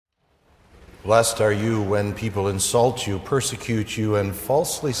Blessed are you when people insult you, persecute you, and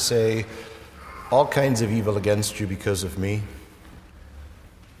falsely say all kinds of evil against you because of me.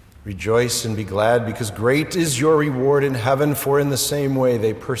 Rejoice and be glad, because great is your reward in heaven, for in the same way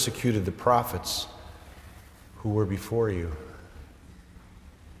they persecuted the prophets who were before you.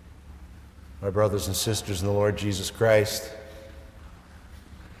 My brothers and sisters in the Lord Jesus Christ,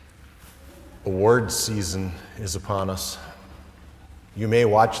 award season is upon us. You may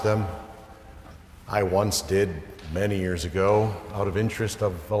watch them. I once did many years ago out of interest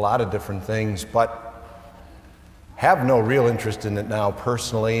of a lot of different things, but have no real interest in it now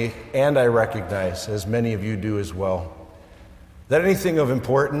personally, and I recognize, as many of you do as well, that anything of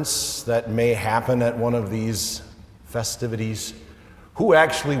importance that may happen at one of these festivities, who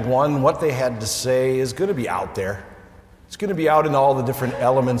actually won, what they had to say, is going to be out there. It's going to be out in all the different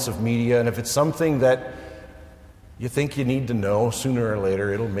elements of media, and if it's something that you think you need to know, sooner or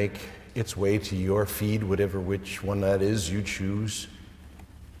later it'll make its way to your feed, whatever which one that is you choose.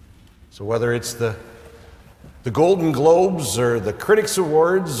 So whether it's the Golden Globes or the Critics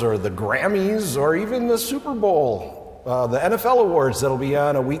Awards or the Grammys or even the Super Bowl, the NFL Awards that'll be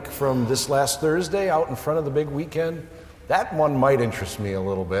on a week from this last Thursday out in front of the big weekend, that one might interest me a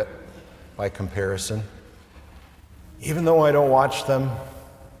little bit by comparison. Even though I don't watch them,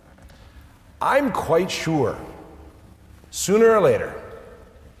 I'm quite sure sooner or later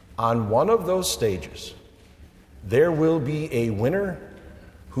on one of those stages there will be a winner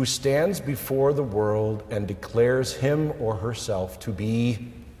who stands before the world and declares him or herself to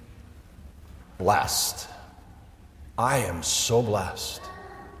be blessed. I am so blessed.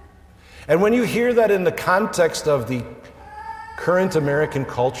 And when you hear that in the context of the current American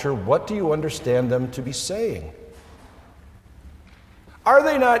culture, what do you understand them to be saying? Are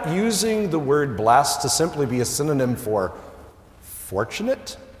they not using the word blessed to simply be a synonym for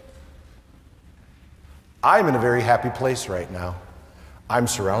fortunate? I'm in a very happy place right now. I'm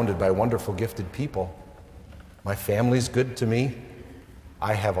surrounded by wonderful, gifted people. My family's good to me.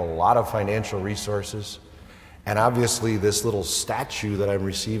 I have a lot of financial resources. And obviously, this little statue that I'm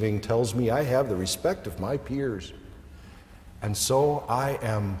receiving tells me I have the respect of my peers. And so I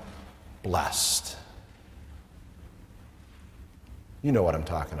am blessed. You know what I'm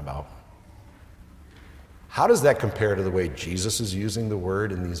talking about. How does that compare to the way Jesus is using the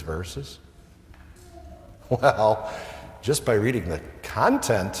word in these verses? Well, just by reading the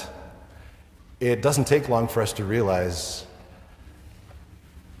content, it doesn't take long for us to realize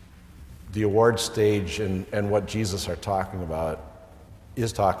the award stage and what Jesus is talking about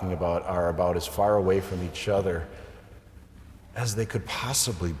are about as far away from each other as they could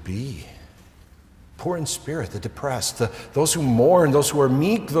possibly be. Poor in spirit, the depressed, those who mourn, those who are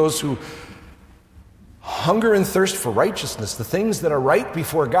meek, those who hunger and thirst for righteousness, the things that are right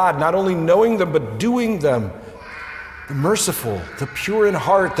before God, not only knowing them but doing them. The merciful, the pure in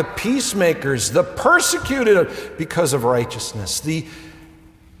heart, the peacemakers, the persecuted because of righteousness, the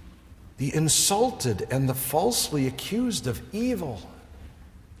insulted and the falsely accused of evil.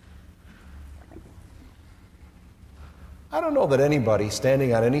 I don't know that anybody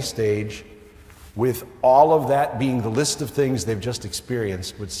standing on any stage with all of that being the list of things they've just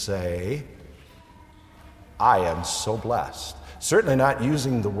experienced would say, I am so blessed. Certainly not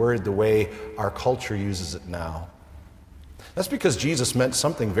using the word the way our culture uses it now. That's because Jesus meant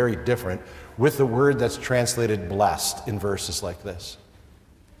something very different with the word that's translated blessed in verses like this.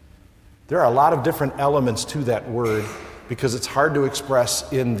 There are a lot of different elements to that word because it's hard to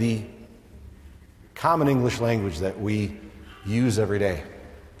express in the common English language that we use every day.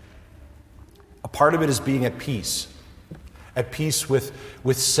 A part of it is being at peace with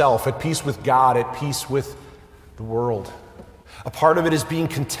self, at peace with God, at peace with the world. A part of it is being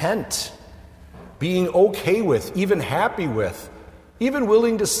content, being okay with, even happy with, even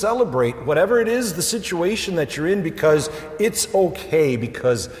willing to celebrate whatever it is, the situation that you're in, because it's okay,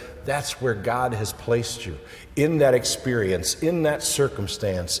 because that's where God has placed you, in that experience, in that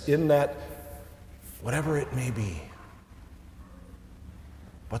circumstance, in that whatever it may be.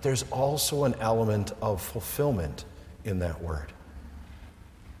 But there's also an element of fulfillment in that word.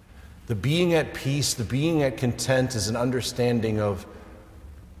 The being at peace, the being at content is an understanding of,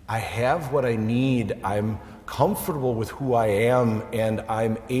 I have what I need, I'm comfortable with who I am, and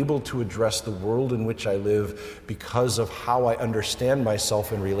I'm able to address the world in which I live because of how I understand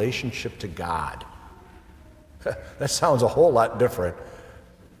myself in relationship to God. That sounds a whole lot different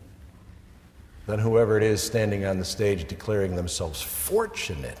than whoever it is standing on the stage declaring themselves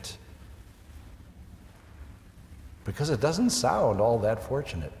fortunate. Because it doesn't sound all that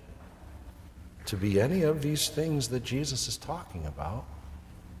fortunate to be any of these things that Jesus is talking about.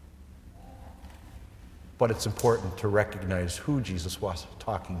 but it's important to recognize who Jesus was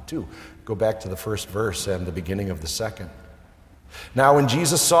talking to. Go back to the first verse and the beginning of the second. Now, when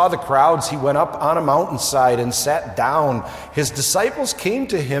Jesus saw the crowds, he went up on a mountainside and sat down. His disciples came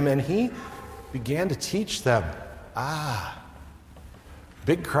to him, and he began to teach them.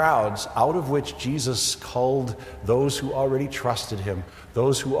 Big crowds, out of which Jesus culled those who already trusted him,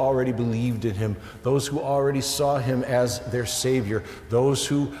 those who already believed in him, those who already saw him as their Savior, those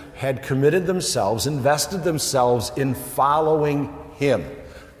who had committed themselves, invested themselves in following him,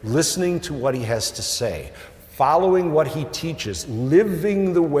 listening to what he has to say, following what he teaches,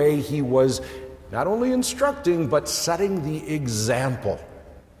 living the way he was not only instructing, but setting the example.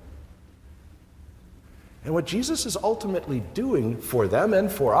 And what Jesus is ultimately doing for them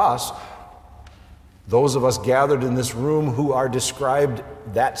and for us, those of us gathered in this room who are described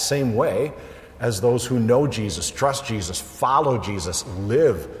that same way as those who know Jesus, trust Jesus, follow Jesus,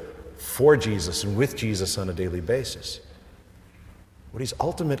 live for Jesus and with Jesus on a daily basis. What he's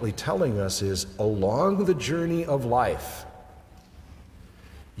ultimately telling us is, along the journey of life,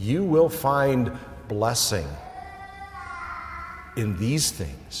 you will find blessing in these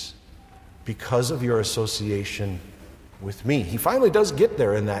things because of your association with me. He finally does get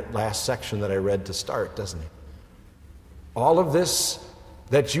there in that last section that I read to start, doesn't he? All of this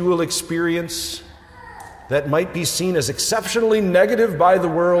that you will experience that might be seen as exceptionally negative by the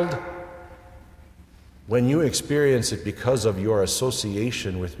world, when you experience it because of your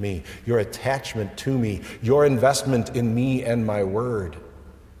association with me, your attachment to me, your investment in me and my word,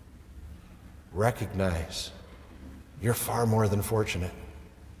 recognize you're far more than fortunate.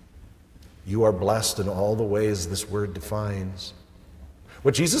 You are blessed in all the ways this word defines.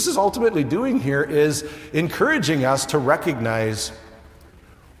 What Jesus is ultimately doing here is encouraging us to recognize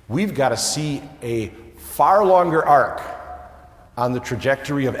we've got to see a far longer arc on the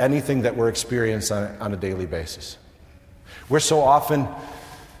trajectory of anything that we're experiencing on a daily basis. We're so often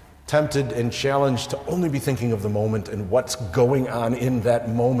tempted and challenged to only be thinking of the moment and what's going on in that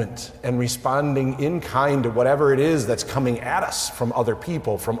moment and responding in kind to whatever it is that's coming at us from other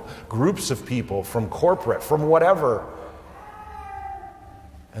people, from groups of people, from corporate, from whatever.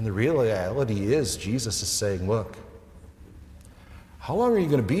 And the reality is, Jesus is saying, look, how long are you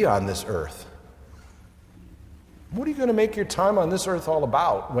going to be on this earth? What are you going to make your time on this earth all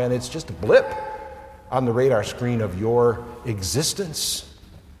about when it's just a blip on the radar screen of your existence?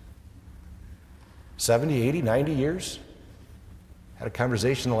 70, 80, 90 years? Had a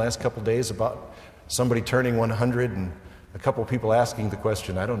conversation the last couple days about somebody turning 100 and a couple people asking the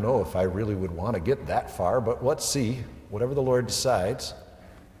question, I don't know if I really would want to get that far, but let's see, whatever the Lord decides.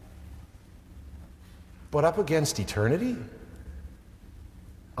 But up against eternity,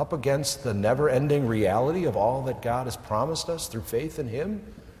 up against the never-ending reality of all that God has promised us through faith in him,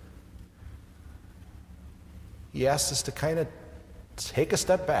 he asks us to kind of take a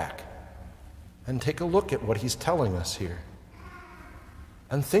step back and take a look at what he's telling us here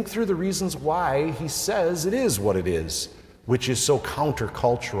and think through the reasons why he says it is what it is, which is so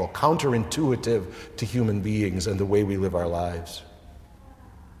countercultural, counterintuitive to human beings and the way we live our lives.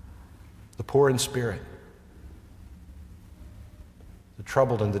 The poor in spirit, the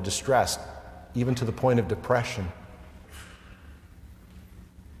troubled and the distressed, even to the point of depression.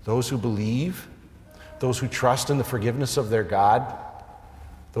 Those who believe, those who trust in the forgiveness of their God,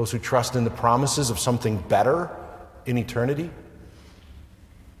 those who trust in the promises of something better in eternity.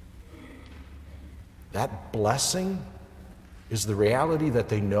 That blessing is the reality that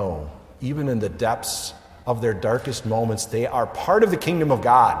they know, even in the depths of their darkest moments, they are part of the kingdom of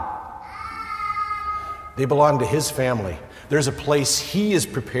God. They belong to his family. There's a place he is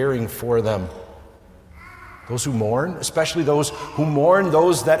preparing for them. Those who mourn, especially those who mourn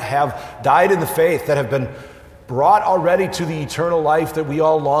those that have died in the faith, that have been brought already to the eternal life that we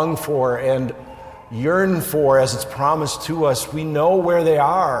all long for and yearn for as it's promised to us. We know where they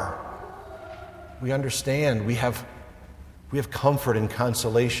are. We understand. We have comfort and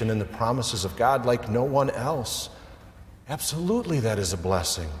consolation in the promises of God like no one else. Absolutely, that is a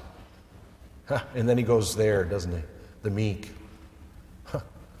blessing. And then he goes there, doesn't he? The meek.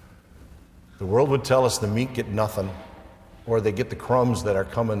 The world would tell us the meek get nothing, or they get the crumbs that are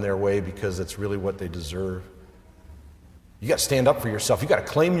coming their way because it's really what they deserve. You got to stand up for yourself. You got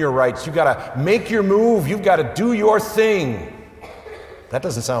to claim your rights. You got to make your move. You've got to do your thing. That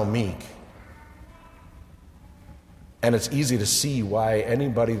doesn't sound meek. And it's easy to see why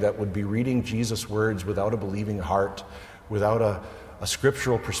anybody that would be reading Jesus' words without a believing heart, without a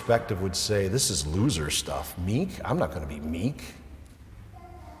scriptural perspective would say, this is loser stuff. Meek? I'm not going to be meek.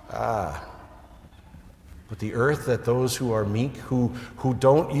 but the earth that those who are meek, who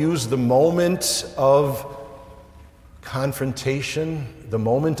don't use the moment of confrontation, the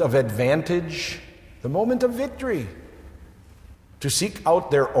moment of advantage, the moment of victory, to seek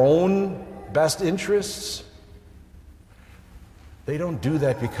out their own best interests. They don't do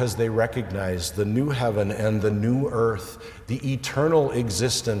that because they recognize the new heaven and the new earth, the eternal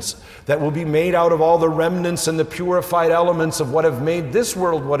existence that will be made out of all the remnants and the purified elements of what have made this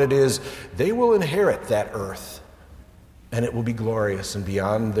world what it is. They will inherit that earth, and it will be glorious and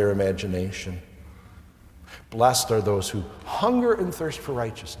beyond their imagination. Blessed are those who hunger and thirst for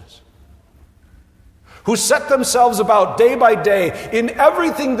righteousness, who set themselves about day by day in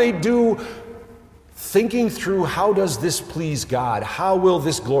everything they do, thinking through, how does this please God? How will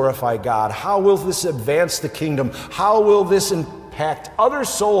this glorify God? How will this advance the kingdom? How will this impact other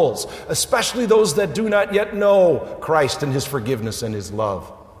souls, especially those that do not yet know Christ and his forgiveness and his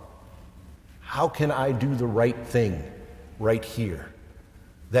love? How can I do the right thing right here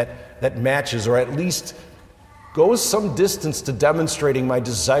that matches, or at least goes some distance to demonstrating my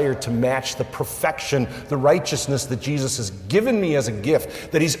desire to match the perfection, the righteousness that Jesus has given me as a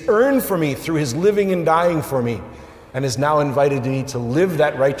gift, that he's earned for me through his living and dying for me, and has now invited me to live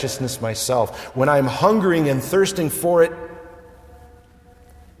that righteousness myself. When I'm hungering and thirsting for it,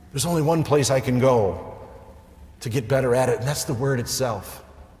 there's only one place I can go to get better at it, and that's the Word itself.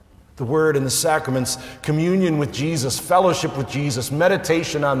 The Word and the sacraments, communion with Jesus, fellowship with Jesus,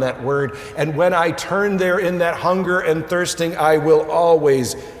 meditation on that Word. And when I turn there in that hunger and thirsting, I will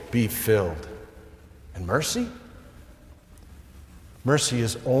always be filled. And mercy? Mercy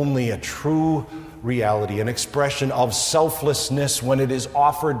is only a true reality, an expression of selflessness when it is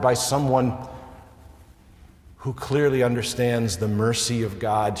offered by someone who clearly understands the mercy of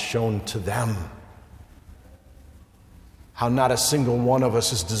God shown to them. How not a single one of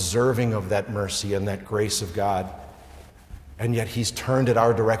us is deserving of that mercy and that grace of God. And yet he's turned it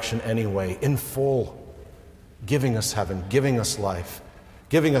our direction anyway, in full, giving us heaven, giving us life,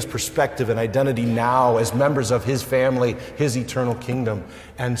 giving us perspective and identity now as members of his family, his eternal kingdom.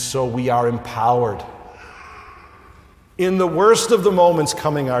 And so we are empowered in the worst of the moments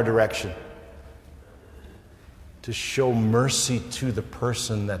coming our direction to show mercy to the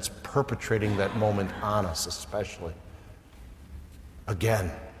person that's perpetrating that moment on us, especially.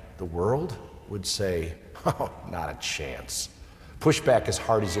 Again, the world would say, oh, not a chance. Push back as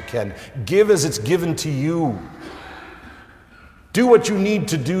hard as you can. Give as it's given to you. Do what you need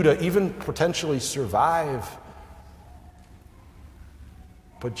to do to even potentially survive.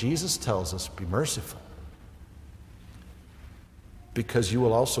 But Jesus tells us, be merciful, because you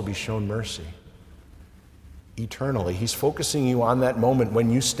will also be shown mercy eternally. He's focusing you on that moment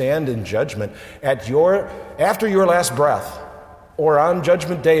when you stand in judgment after your last breath, or on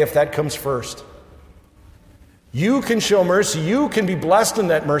Judgment Day if that comes first. You can show mercy. You can be blessed in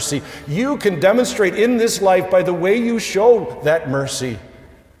that mercy. You can demonstrate in this life by the way you show that mercy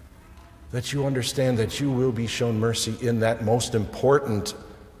that you understand that you will be shown mercy in that most important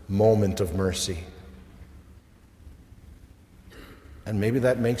moment of mercy. And maybe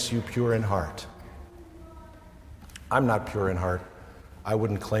that makes you pure in heart. I'm not pure in heart. I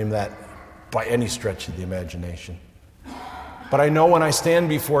wouldn't claim that by any stretch of the imagination. But I know when I stand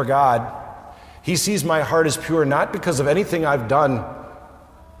before God, he sees my heart as pure, not because of anything I've done,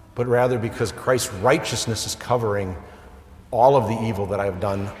 but rather because Christ's righteousness is covering all of the evil that I've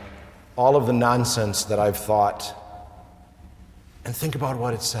done, all of the nonsense that I've thought. And think about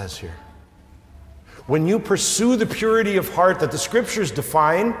what it says here. When you pursue the purity of heart that the Scriptures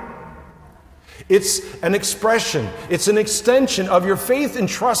define, it's an expression, it's an extension of your faith and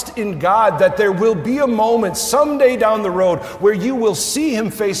trust in God, that there will be a moment someday down the road where you will see him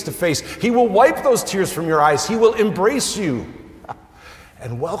face to face. He will wipe those tears from your eyes. He will embrace you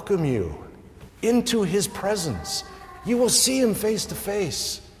and welcome you into his presence. You will see him face to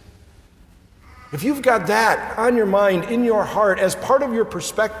face. If you've got that on your mind, in your heart, as part of your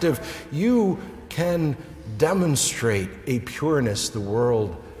perspective, you can demonstrate a pureness the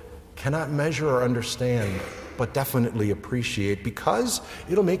world cannot measure or understand, but definitely appreciate, because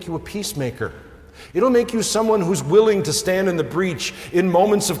it'll make you a peacemaker. It'll make you someone who's willing to stand in the breach in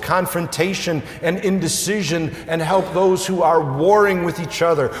moments of confrontation and indecision and help those who are warring with each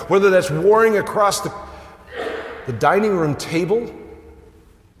other, whether that's warring across the dining room table,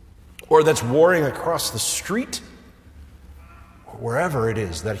 or that's warring across the street, or wherever it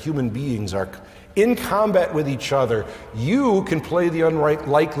is that human beings are in combat with each other. You can play the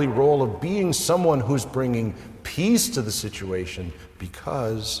unlikely role of being someone who's bringing peace to the situation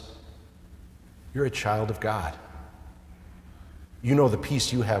because you're a child of God. You know the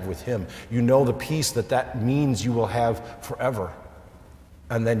peace you have with him. You know the peace that means you will have forever.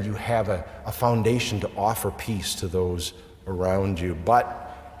 And then you have a foundation to offer peace to those around you.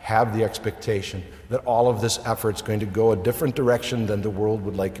 But have the expectation that all of this effort is going to go a different direction than the world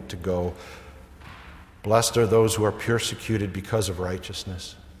would like it to go. Blessed are those who are persecuted because of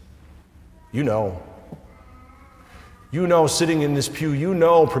righteousness. You know, sitting in this pew, you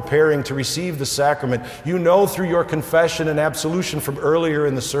know, preparing to receive the sacrament, you know, through your confession and absolution from earlier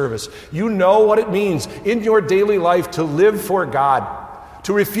in the service, you know what it means in your daily life to live for God,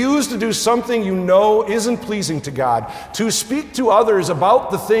 to refuse to do something you know isn't pleasing to God, to speak to others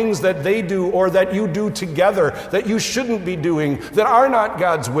about the things that they do or that you do together that you shouldn't be doing, that are not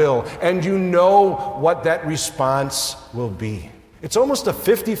God's will, and you know what that response will be. It's almost a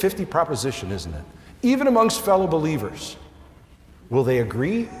 50-50 proposition, isn't it? Even amongst fellow believers. Will they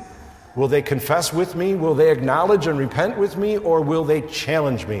agree? Will they confess with me? Will they acknowledge and repent with me? Or will they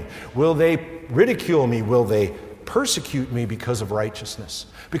challenge me? Will they ridicule me? Will they persecute me because of righteousness?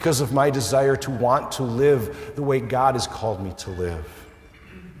 Because of my desire to want to live the way God has called me to live?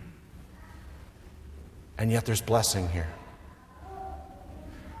 And yet there's blessing here.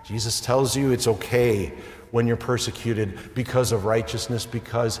 Jesus tells you it's okay when you're persecuted because of righteousness,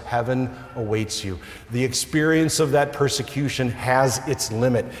 because heaven awaits you. The experience of that persecution has its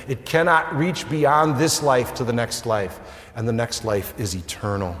limit. It cannot reach beyond this life to the next life, and the next life is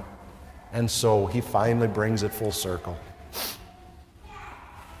eternal. And so he finally brings it full circle.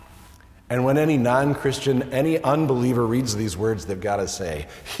 And when any non-Christian, any unbeliever reads these words, they've got to say,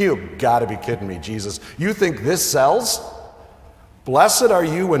 "You've got to be kidding me, Jesus. You think this sells? Blessed are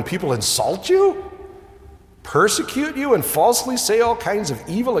you when people insult you, persecute you, and falsely say all kinds of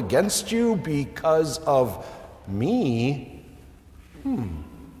evil against you because of me."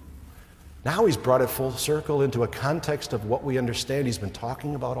 Now he's brought it full circle into a context of what we understand he's been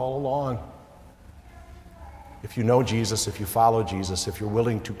talking about all along. If you know Jesus, if you follow Jesus, if you're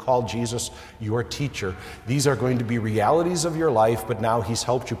willing to call Jesus your teacher, these are going to be realities of your life, but now he's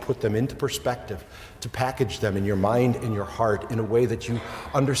helped you put them into perspective, to package them in your mind and your heart in a way that you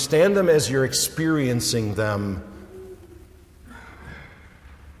understand them as you're experiencing them.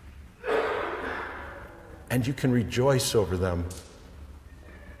 And you can rejoice over them.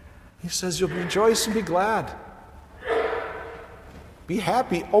 He says you'll rejoice and be glad. Be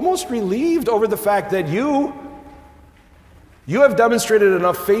happy, almost relieved over the fact that you have demonstrated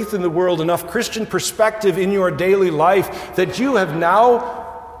enough faith in the world, enough Christian perspective in your daily life that you have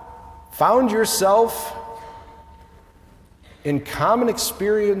now found yourself in common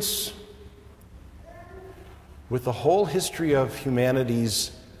experience with the whole history of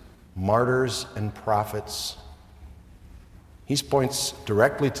humanity's martyrs and prophets. He points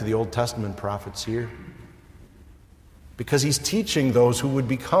directly to the Old Testament prophets here because he's teaching those who would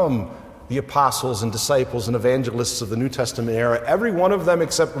become the apostles and disciples and evangelists of the New Testament era, every one of them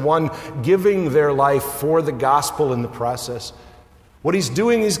except one giving their life for the gospel in the process. What he's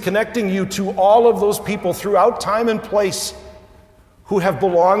doing is connecting you to all of those people throughout time and place who have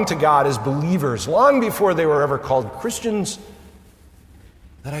belonged to God as believers long before they were ever called Christians.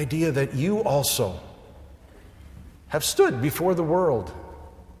 That idea that you also have stood before the world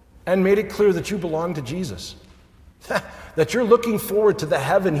and made it clear that you belong to Jesus. That you're looking forward to the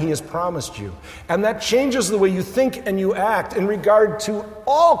heaven he has promised you. And that changes the way you think and you act in regard to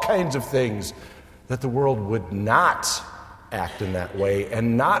all kinds of things that the world would not act in that way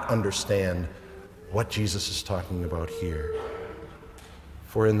and not understand what Jesus is talking about here.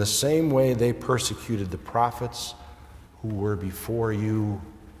 For in the same way they persecuted the prophets who were before you,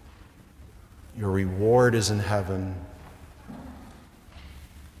 your reward is in heaven.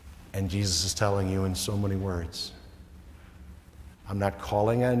 And Jesus is telling you in so many words, I'm not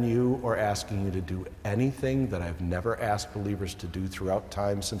calling on you or asking you to do anything that I've never asked believers to do throughout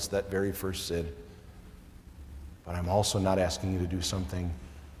time since that very first sin. But I'm also not asking you to do something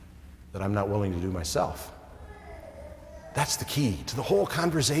that I'm not willing to do myself. That's the key to the whole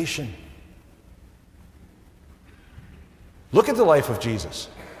conversation. Look at the life of Jesus.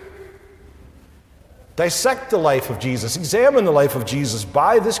 Dissect the life of Jesus. Examine the life of Jesus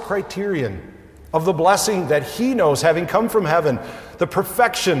by this criterion of the blessing that he knows, having come from heaven, the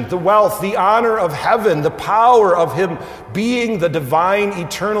perfection, the wealth, the honor of heaven, the power of him being the divine,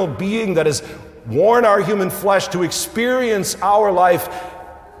 eternal being that has worn our human flesh to experience our life.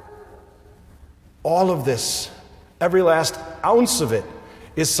 All of this, every last ounce of it,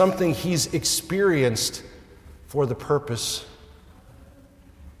 is something he's experienced for the purpose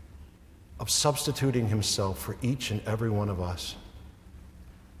of substituting himself for each and every one of us.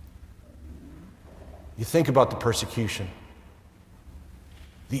 You think about the persecution.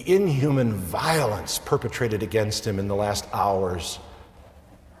 the inhuman violence perpetrated against him in the last hours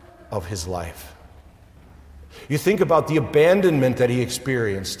of his life. You think about the abandonment that he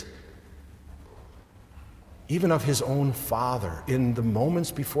experienced, even of his own father, in the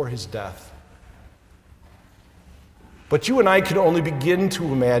moments before his death. But you and I can only begin to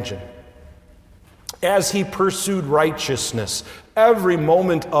imagine, as he pursued righteousness every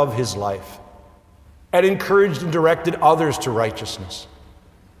moment of his life, and encouraged and directed others to righteousness,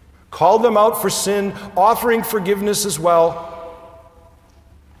 called them out for sin, offering forgiveness as well,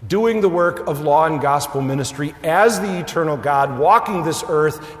 doing the work of law and gospel ministry as the eternal God, walking this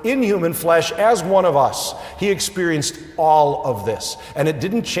earth in human flesh as one of us. He experienced all of this, and it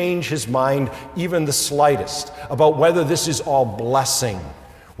didn't change his mind even the slightest about whether this is all blessing,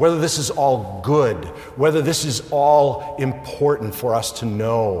 whether this is all good, whether this is all important for us to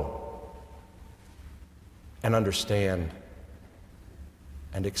know and understand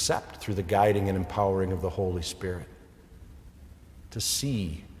and accept through the guiding and empowering of the Holy Spirit. To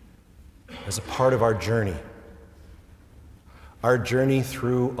see as a part of our journey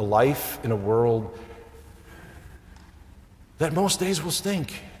through a life in a world that most days will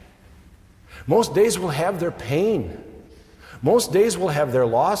stink. Most days will have their pain. Most days will have their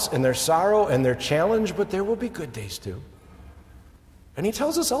loss and their sorrow and their challenge, but there will be good days too. And he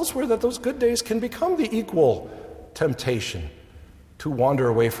tells us elsewhere that those good days can become the equal temptation to wander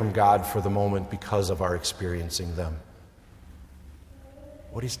away from God for the moment because of our experiencing them.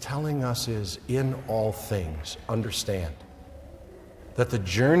 What he's telling us is, in all things, understand that the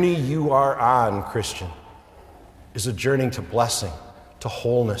journey you are on, Christian, is a journey to blessing, to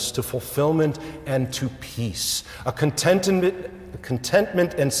wholeness, to fulfillment, and to peace. A contentment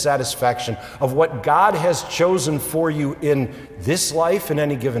and satisfaction of what God has chosen for you in this life in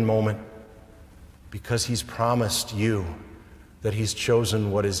any given moment, because he's promised you that he's chosen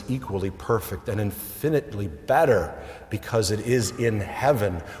what is equally perfect and infinitely better, because it is in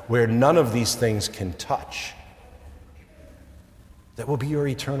heaven where none of these things can touch. That will be your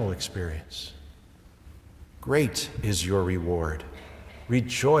eternal experience. Great is your reward.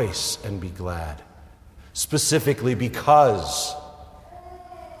 Rejoice and be glad, specifically because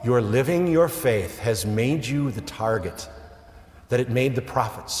your living your faith has made you the target that it made the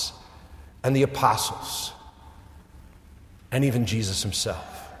prophets and the apostles and even Jesus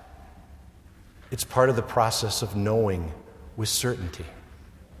himself. It's part of the process of knowing with certainty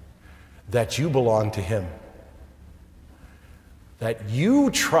that you belong to him, that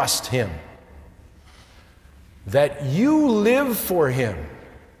you trust him, that you live for him,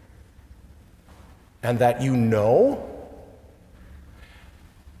 and that you know,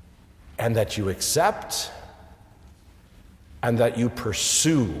 and that you accept, and that you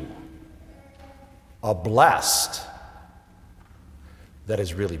pursue a blessed that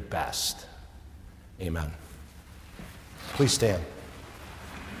is really best. Amen. Please stand.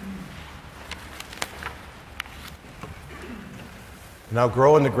 Now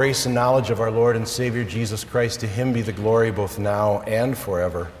grow in the grace and knowledge of our Lord and Savior Jesus Christ. To him be the glory both now and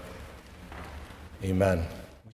forever. Amen.